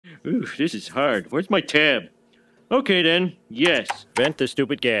Ooh, this is hard. Where's my tab? Okay then, yes. Vent the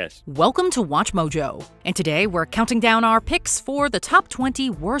stupid gas. Welcome to Watch Mojo, and today we're counting down our picks for the top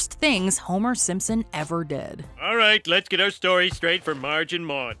 20 worst things Homer Simpson ever did. Alright, let's get our story straight for Marge and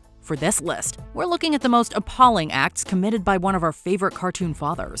Maude. For this list, we're looking at the most appalling acts committed by one of our favorite cartoon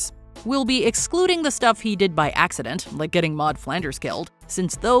fathers. We'll be excluding the stuff he did by accident, like getting Maude Flanders killed,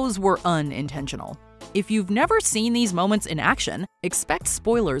 since those were unintentional. If you've never seen these moments in action, expect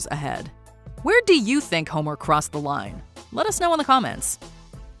spoilers ahead. Where do you think Homer crossed the line? Let us know in the comments.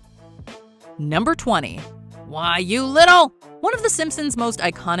 Number 20. Why, you little! One of The Simpsons' most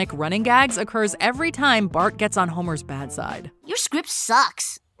iconic running gags occurs every time Bart gets on Homer's bad side. Your script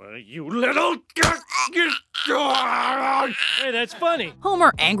sucks. Why, you little... Hey, that's funny.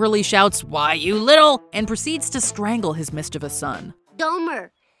 Homer angrily shouts, "Why, you little!" and proceeds to strangle his mischievous son.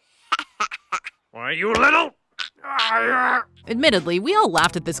 Gomer. Why, you little... Admittedly, we all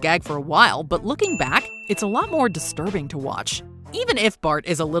laughed at this gag for a while, but looking back, it's a lot more disturbing to watch. Even if Bart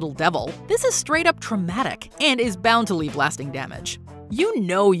is a little devil, this is straight up traumatic and is bound to leave lasting damage. You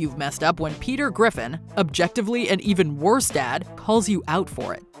know you've messed up when Peter Griffin, objectively an even worse dad, calls you out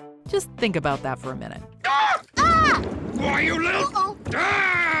for it. Just think about that for a minute. Why, you little...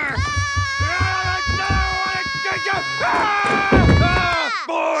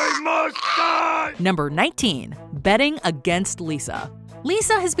 Boy must die! Number 19. Betting against Lisa.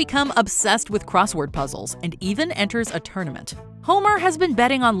 Lisa has become obsessed with crossword puzzles and even enters a tournament. Homer has been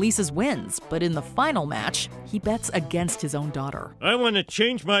betting on Lisa's wins, but in the final match, he bets against his own daughter. I want to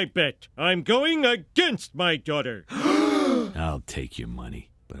change my bet. I'm going against my daughter. I'll take your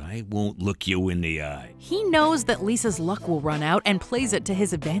money, but I won't look you in the eye. He knows that Lisa's luck will run out and plays it to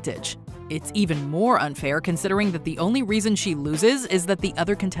his advantage. It's even more unfair considering that the only reason she loses is that the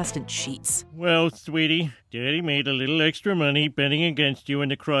other contestant cheats. Well, sweetie, Daddy made a little extra money betting against you in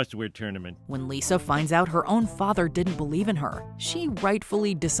the crossword tournament. When Lisa finds out her own father didn't believe in her, she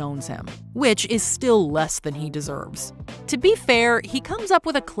rightfully disowns him, which is still less than he deserves. To be fair, he comes up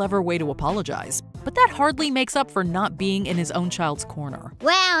with a clever way to apologize, but that hardly makes up for not being in his own child's corner.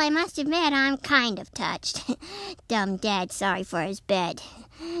 Well, I must admit I'm kind of touched. Dumb dad sorry for his bet.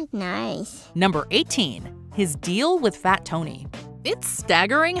 Nice. Number 18. His deal with Fat Tony. It's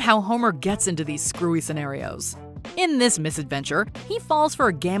staggering how Homer gets into these screwy scenarios. In this misadventure, he falls for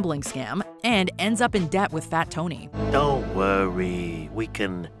a gambling scam and ends up in debt with Fat Tony. Don't worry, we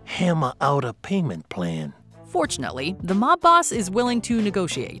can hammer out a payment plan. Fortunately, the mob boss is willing to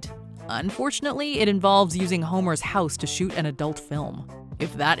negotiate. Unfortunately, it involves using Homer's house to shoot an adult film.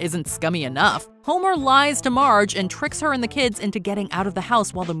 If that isn't scummy enough, Homer lies to Marge and tricks her and the kids into getting out of the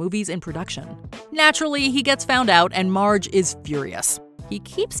house while the movie's in production. Naturally, he gets found out and Marge is furious. He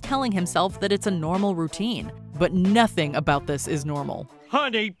keeps telling himself that it's a normal routine, but nothing about this is normal.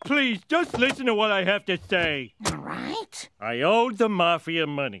 Honey, please, just listen to what I have to say. All right. I owed the mafia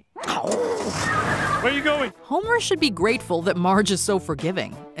money. Where are you going? Homer should be grateful that Marge is so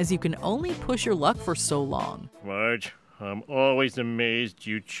forgiving, as you can only push your luck for so long. Marge, I'm always amazed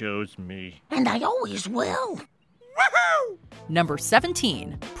you chose me. And I always will. Woohoo! Number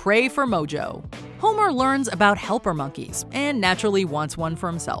 17. Pray for Mojo. Homer learns about helper monkeys and naturally wants one for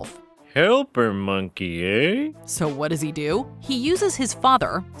himself. Helper monkey, eh? So what does he do? He uses his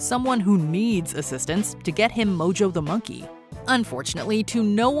father, someone who needs assistance, to get him Mojo the monkey. Unfortunately, to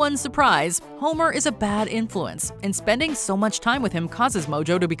no one's surprise, Homer is a bad influence, and spending so much time with him causes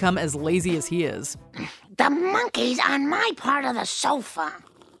Mojo to become as lazy as he is. The monkey's on my part of the sofa.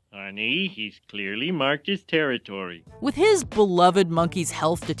 Honey, he's clearly marked his territory. With his beloved monkey's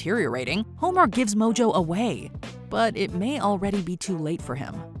health deteriorating, Homer gives Mojo away. But it may already be too late for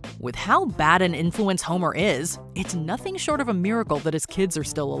him. With how bad an influence Homer is, it's nothing short of a miracle that his kids are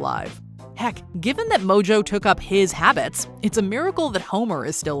still alive. Heck, given that Mojo took up his habits, it's a miracle that Homer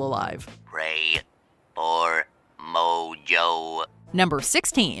is still alive. Pray for Mojo. Number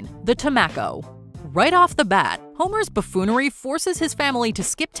 16. The Tobacco. Right off the bat, Homer's buffoonery forces his family to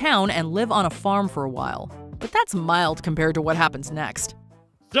skip town and live on a farm for a while. But that's mild compared to what happens next.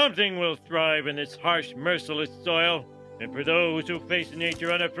 Something will thrive in this harsh, merciless soil, and for those who face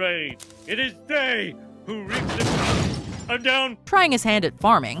nature unafraid, it is they who reap the... I'm down! Trying his hand at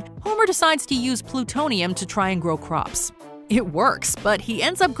farming, Homer decides to use plutonium to try and grow crops. It works, but he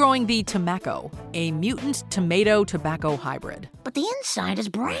ends up growing the tobacco, a mutant tomato-tobacco hybrid. But the inside is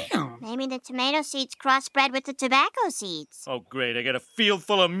brown. Maybe the tomato seeds crossbred with the tobacco seeds. Oh great, I got a field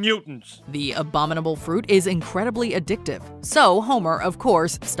full of mutants. The abominable fruit is incredibly addictive, so Homer, of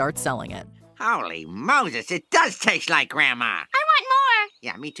course, starts selling it. Holy Moses, it does taste like Grandma. I want more!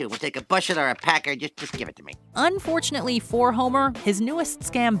 Yeah, me too. We'll take a bushel or a packer. Just give it to me. Unfortunately for Homer, his newest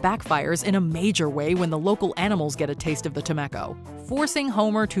scam backfires in a major way when the local animals get a taste of the tobacco, forcing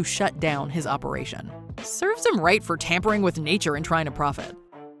Homer to shut down his operation. Serves him right for tampering with nature and trying to profit.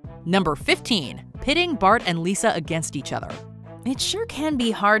 Number 15. Pitting Bart and Lisa against each other. It sure can be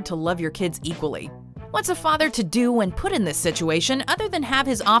hard to love your kids equally. What's a father to do when put in this situation other than have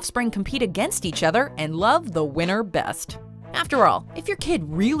his offspring compete against each other and love the winner best? After all, if your kid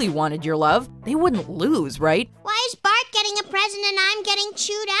really wanted your love, they wouldn't lose, right? Why is Bart getting a present and I'm getting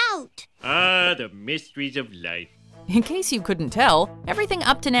chewed out? Ah, the mysteries of life. In case you couldn't tell, everything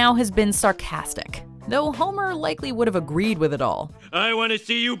up to now has been sarcastic, though Homer likely would have agreed with it all. I want to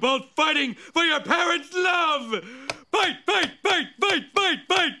see you both fighting for your parents' love! Fight, fight, fight, fight, fight,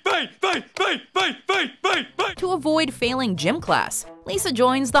 fight, fight, fight, fight, fight, fight, fight, fight! To avoid failing gym class, Lisa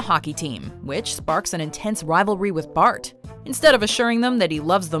joins the hockey team, which sparks an intense rivalry with Bart. Instead of assuring them that he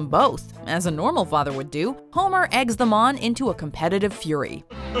loves them both, as a normal father would do, Homer eggs them on into a competitive fury.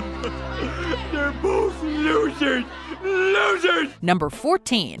 They're both losers! Losers! Number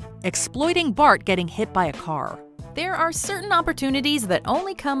 14. Exploiting Bart getting hit by a car. There are certain opportunities that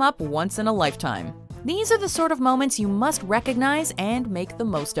only come up once in a lifetime. These are the sort of moments you must recognize and make the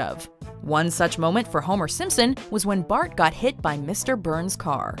most of. One such moment for Homer Simpson was when Bart got hit by Mr. Burns'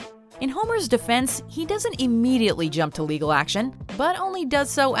 car. In Homer's defense, he doesn't immediately jump to legal action, but only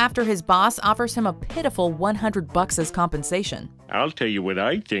does so after his boss offers him a pitiful $100 as compensation. I'll tell you what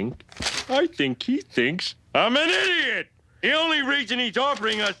I think. I think he thinks I'm an idiot! The only reason he's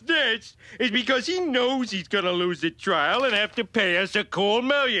offering us this is because he knows he's gonna lose the trial and have to pay us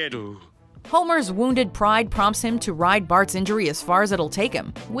 $250,000. Homer's wounded pride prompts him to ride Bart's injury as far as it'll take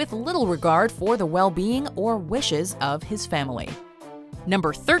him, with little regard for the well-being or wishes of his family.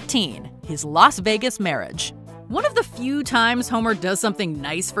 Number 13. His Las Vegas marriage. One of the few times Homer does something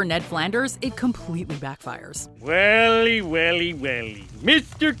nice for Ned Flanders, it completely backfires. Welly, welly, welly.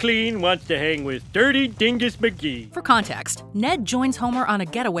 Mr. Clean wants to hang with Dirty Dingus McGee. For context, Ned joins Homer on a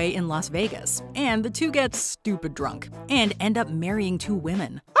getaway in Las Vegas, and the two get stupid drunk, and end up marrying 2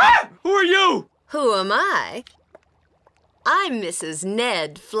 women. Ah! Who are you? Who am I? I'm Mrs.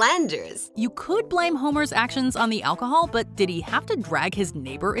 Ned Flanders. You could blame Homer's actions on the alcohol, but did he have to drag his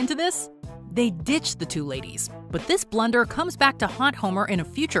neighbor into this? They ditched the 2 ladies, but this blunder comes back to haunt Homer in a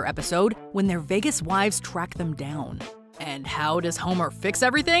future episode when their Vegas wives track them down. And how does Homer fix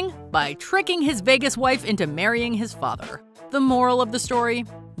everything? By tricking his Vegas wife into marrying his father. The moral of the story?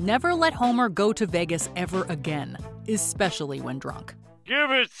 Never let Homer go to Vegas ever again, especially when drunk.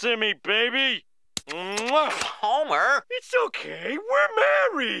 Give it to me, baby. Mwah. Homer? It's okay, we're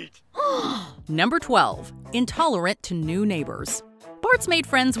married. Number 12. Intolerant to new neighbors. Bart's made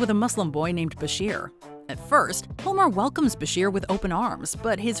friends with a Muslim boy named Bashir. At first, Homer welcomes Bashir with open arms,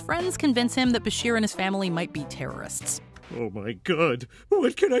 but his friends convince him that Bashir and his family might be terrorists. Oh my God,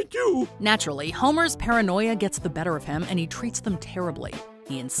 what can I do? Naturally, Homer's paranoia gets the better of him and he treats them terribly.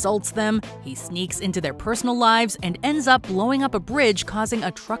 He insults them, he sneaks into their personal lives, and ends up blowing up a bridge, causing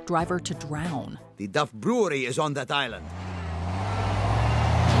a truck driver to drown. The Duff Brewery is on that island.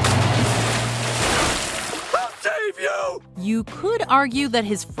 Save you! You could argue that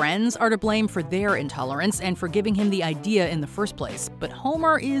his friends are to blame for their intolerance and for giving him the idea in the first place, but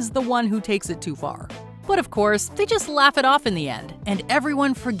Homer is the one who takes it too far. But of course, they just laugh it off in the end, and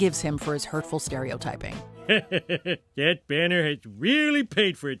everyone forgives him for his hurtful stereotyping. That banner has really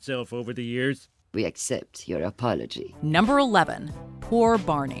paid for itself over the years. We accept your apology. Number 11. Poor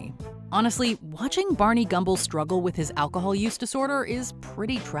Barney. Honestly, watching Barney Gumble struggle with his alcohol use disorder is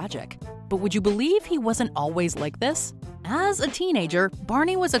pretty tragic. But would you believe he wasn't always like this? As a teenager,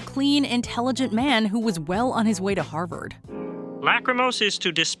 Barney was a clean, intelligent man who was well on his way to Harvard. Lachrymose is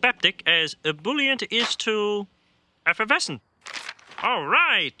to dyspeptic as ebullient is to effervescent. All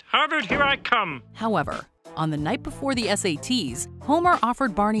right, Harvard, here I come. However, on the night before the SATs, Homer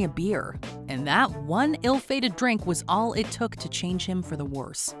offered Barney a beer, and that one ill-fated drink was all it took to change him for the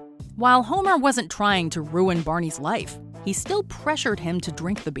worse. While Homer wasn't trying to ruin Barney's life, he still pressured him to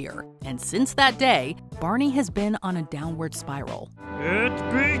drink the beer, and since that day, Barney has been on a downward spiral. It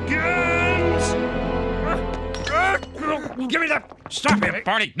begins! Give me that! Stop it!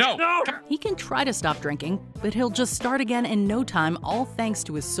 Barney, no! No! He can try to stop drinking, but he'll just start again in no time, all thanks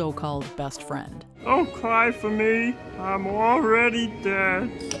to his so-called best friend. Don't cry for me. I'm already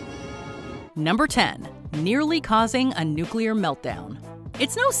dead. Number 10. Nearly causing a nuclear meltdown.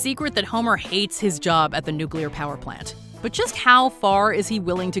 It's no secret that Homer hates his job at the nuclear power plant. But just how far is he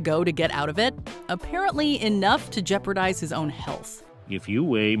willing to go to get out of it? Apparently enough to jeopardize his own health. If you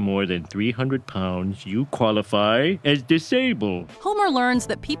weigh more than 300 pounds, you qualify as disabled. Homer learns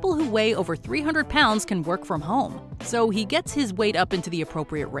that people who weigh over 300 pounds can work from home, so he gets his weight up into the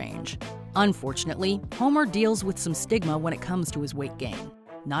appropriate range. Unfortunately, Homer deals with some stigma when it comes to his weight gain.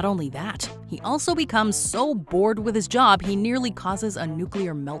 Not only that, he also becomes so bored with his job he nearly causes a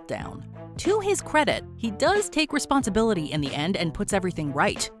nuclear meltdown. To his credit, he does take responsibility in the end and puts everything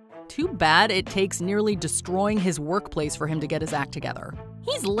right. Too bad it takes nearly destroying his workplace for him to get his act together.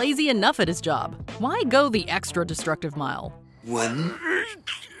 He's lazy enough at his job. Why go the extra destructive mile? One.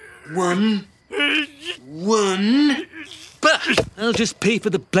 Bah! I'll just pay for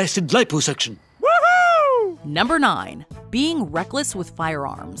the blessed liposuction. Woohoo! Number 9. Being reckless with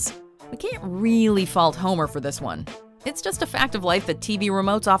firearms. We can't really fault Homer for this one. It's just a fact of life that TV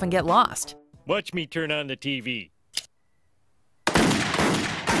remotes often get lost. Watch me turn on the TV.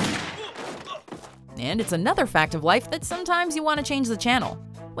 And it's another fact of life that sometimes you want to change the channel.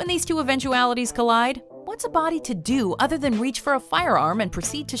 When these two eventualities collide, what's a body to do other than reach for a firearm and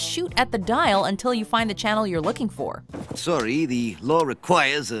proceed to shoot at the dial until you find the channel you're looking for? Sorry, the law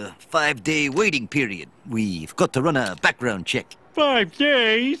requires a 5-day waiting period. We've got to run a background check. 5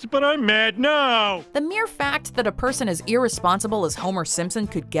 days? But I'm mad now. The mere fact that a person as irresponsible as Homer Simpson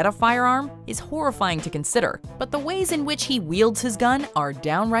could get a firearm is horrifying to consider, but the ways in which he wields his gun are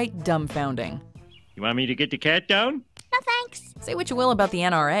downright dumbfounding. You want me to get the cat down? No thanks. Say what you will about the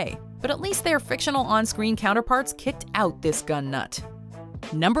NRA, but at least their fictional on-screen counterparts kicked out this gun nut.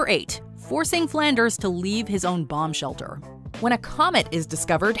 Number 8. Forcing Flanders to leave his own bomb shelter. When a comet is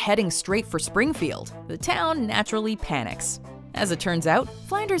discovered heading straight for Springfield, the town naturally panics. As it turns out,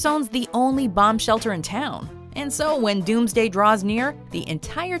 Flanders owns the only bomb shelter in town. And so when doomsday draws near, the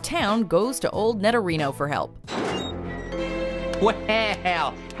entire town goes to old Netterino for help.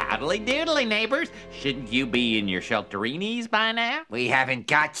 Well, howdly doodly, neighbors. Shouldn't you be in your shelterinis by now? We haven't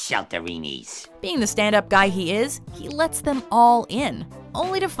got shelterinis. Being the stand-up guy he is, he lets them all in,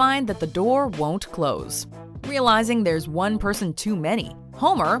 only to find that the door won't close. Realizing there's one person too many,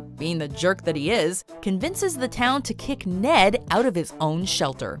 Homer, being the jerk that he is, convinces the town to kick Ned out of his own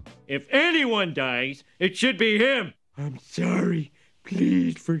shelter. If anyone dies, it should be him. I'm sorry.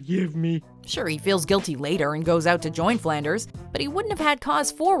 Please forgive me. Sure, he feels guilty later and goes out to join Flanders, but he wouldn't have had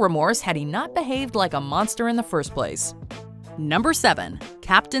cause for remorse had he not behaved like a monster in the first place. Number 7.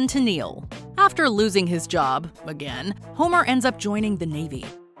 Captain Tennille. After losing his job, again, Homer ends up joining the Navy.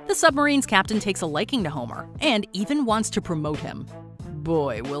 The submarine's captain takes a liking to Homer, and even wants to promote him.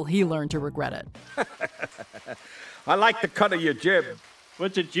 Boy, will he learn to regret it. I like the cut of your jib.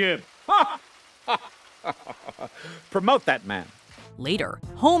 What's a jib? Promote that man. Later,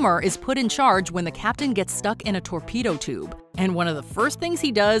 Homer is put in charge when the captain gets stuck in a torpedo tube, and one of the first things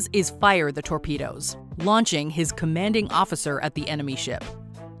he does is fire the torpedoes, launching his commanding officer at the enemy ship.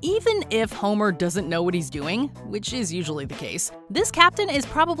 Even if Homer doesn't know what he's doing, which is usually the case, this captain is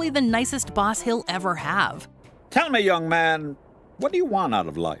probably the nicest boss he'll ever have. Tell me, young man, what do you want out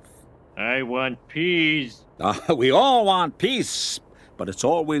of life? I want peas. We all want peace, but it's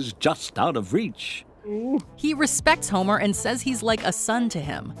always just out of reach. He respects Homer and says he's like a son to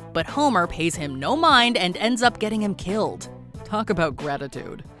him, but Homer pays him no mind and ends up getting him killed. Talk about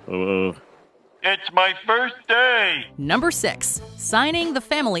gratitude. It's my first day. Number 6. Signing the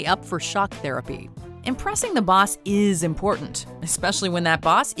family up for shock therapy. Impressing the boss is important, especially when that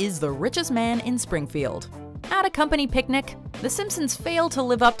boss is the richest man in Springfield. At a company picnic, the Simpsons fail to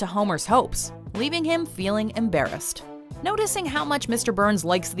live up to Homer's hopes, leaving him feeling embarrassed. Noticing how much Mr. Burns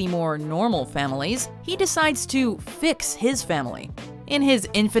likes the more normal families, he decides to fix his family. In his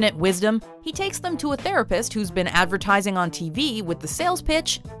infinite wisdom, he takes them to a therapist who's been advertising on TV with the sales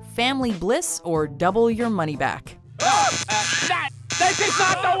pitch, family bliss or double your money back. This is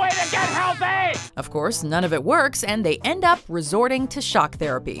not the way to get healthy! Of course, none of it works, and they end up resorting to shock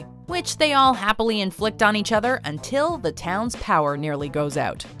therapy, which they all happily inflict on each other until the town's power nearly goes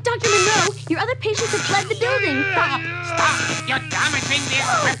out. Dr. Monroe, your other patients have fled the building. Stop! You're damaging the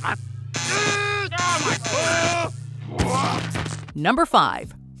equipment! Number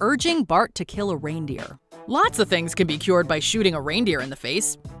 5. Urging Bart to kill a reindeer. Lots of things can be cured by shooting a reindeer in the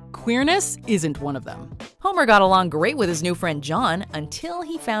face. Queerness isn't one of them. Homer got along great with his new friend John until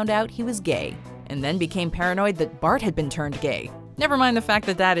he found out he was gay, and then became paranoid that Bart had been turned gay. Never mind the fact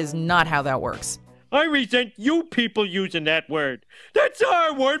that that is not how that works. I resent you people using that word. That's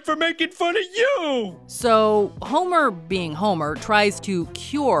our word for making fun of you! So, Homer, being Homer, tries to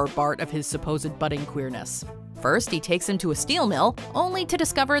cure Bart of his supposed budding queerness. First, he takes him to a steel mill, only to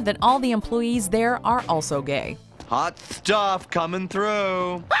discover that all the employees there are also gay. Hot stuff coming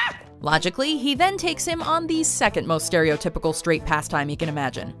through. Logically, he then takes him on the second most stereotypical straight pastime you can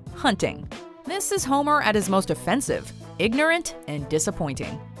imagine, hunting. This is Homer at his most offensive, ignorant, and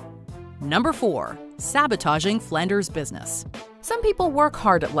disappointing. Number 4. Sabotaging Flanders' business. Some people work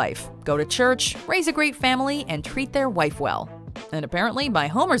hard at life, go to church, raise a great family, and treat their wife well. And apparently, by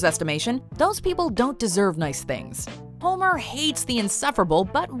Homer's estimation, those people don't deserve nice things. Homer hates the insufferable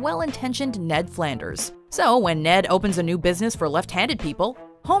but well-intentioned Ned Flanders. So when Ned opens a new business for left-handed people,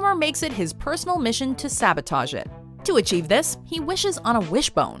 Homer makes it his personal mission to sabotage it. To achieve this, he wishes on a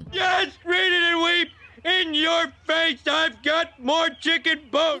wishbone. Yes, read it and weep! In your face, I've got more chicken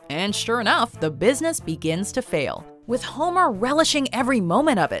bones! And sure enough, the business begins to fail, with Homer relishing every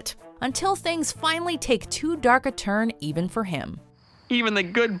moment of it, until things finally take too dark a turn even for him. Even the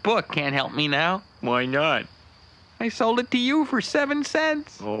good book can't help me now. Why not? I sold it to you for 7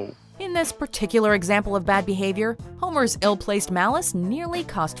 cents. Oh. In this particular example of bad behavior, Homer's ill-placed malice nearly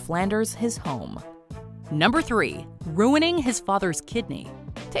cost Flanders his home. Number 3. Ruining his father's kidney.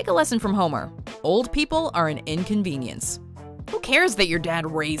 Take a lesson from Homer. Old people are an inconvenience. Who cares that your dad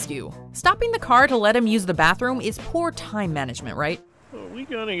raised you? Stopping the car to let him use the bathroom is poor time management, right? Oh, we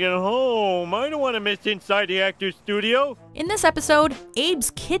gotta get home. I don't want to miss Inside the Actor's Studio. In this episode,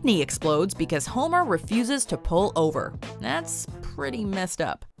 Abe's kidney explodes because Homer refuses to pull over. That's pretty messed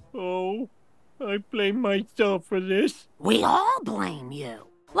up. Oh, I blame myself for this. We all blame you.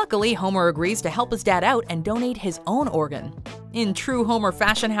 Luckily, Homer agrees to help his dad out and donate his own organ. In true Homer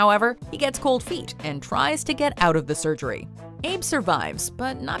fashion, however, he gets cold feet and tries to get out of the surgery. Abe survives,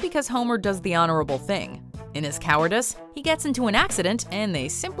 but not because Homer does the honorable thing. In his cowardice, he gets into an accident and they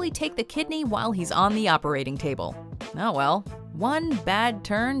simply take the kidney while he's on the operating table. Oh well, one bad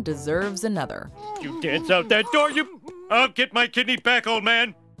turn deserves another. You dance out that door, you... I'll get my kidney back, old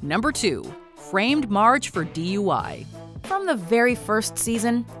man. Number 2. Framed Marge for DUI. From the very first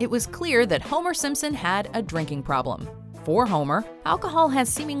season, it was clear that Homer Simpson had a drinking problem. For Homer, alcohol has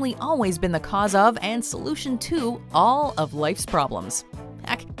seemingly always been the cause of and solution to all of life's problems.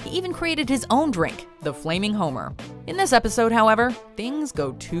 Heck, he even created his own drink, the Flaming Homer. In this episode, however, things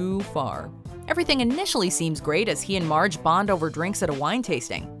go too far. Everything initially seems great as he and Marge bond over drinks at a wine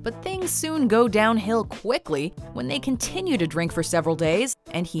tasting, but things soon go downhill quickly when they continue to drink for several days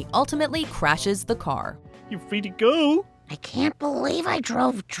and he ultimately crashes the car. You're free to go. I can't believe I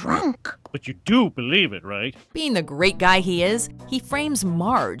drove drunk. But you do believe it, right? Being the great guy he is, he frames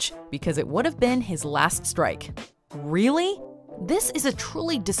Marge because it would have been his last strike. Really? This is a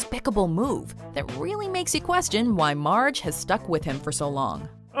truly despicable move that really makes you question why Marge has stuck with him for so long.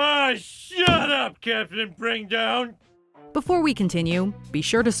 Ah, shut up, Captain Bringdown! Before we continue, be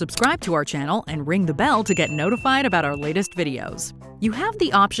sure to subscribe to our channel and ring the bell to get notified about our latest videos. You have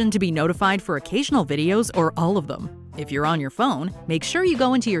the option to be notified for occasional videos or all of them. If you're on your phone, make sure you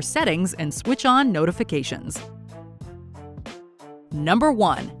go into your settings and switch on notifications. Number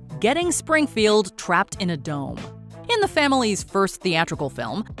 1. Getting Springfield trapped in a dome. In the family's first theatrical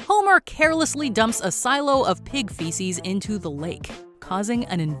film, Homer carelessly dumps a silo of pig feces into the lake, causing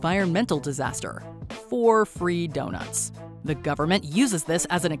an environmental disaster. 4 free donuts. The government uses this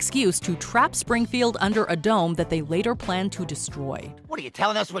as an excuse to trap Springfield under a dome that they later plan to destroy. What are you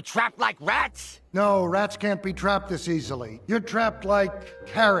telling us, we're trapped like rats? No, rats can't be trapped this easily. You're trapped like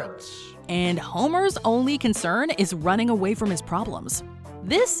carrots. And Homer's only concern is running away from his problems.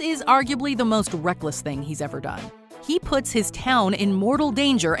 This is arguably the most reckless thing he's ever done. He puts his town in mortal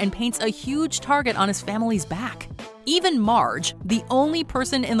danger and paints a huge target on his family's back. Even Marge, the only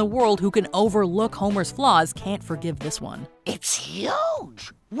person in the world who can overlook Homer's flaws, can't forgive this one. It's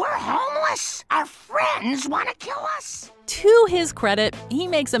huge. We're homeless. Our friends want to kill us. To his credit, he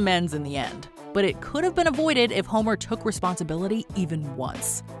makes amends in the end. But it could have been avoided if Homer took responsibility even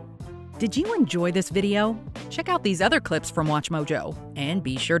once. Did you enjoy this video? Check out these other clips from WatchMojo, and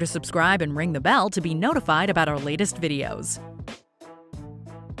be sure to subscribe and ring the bell to be notified about our latest videos.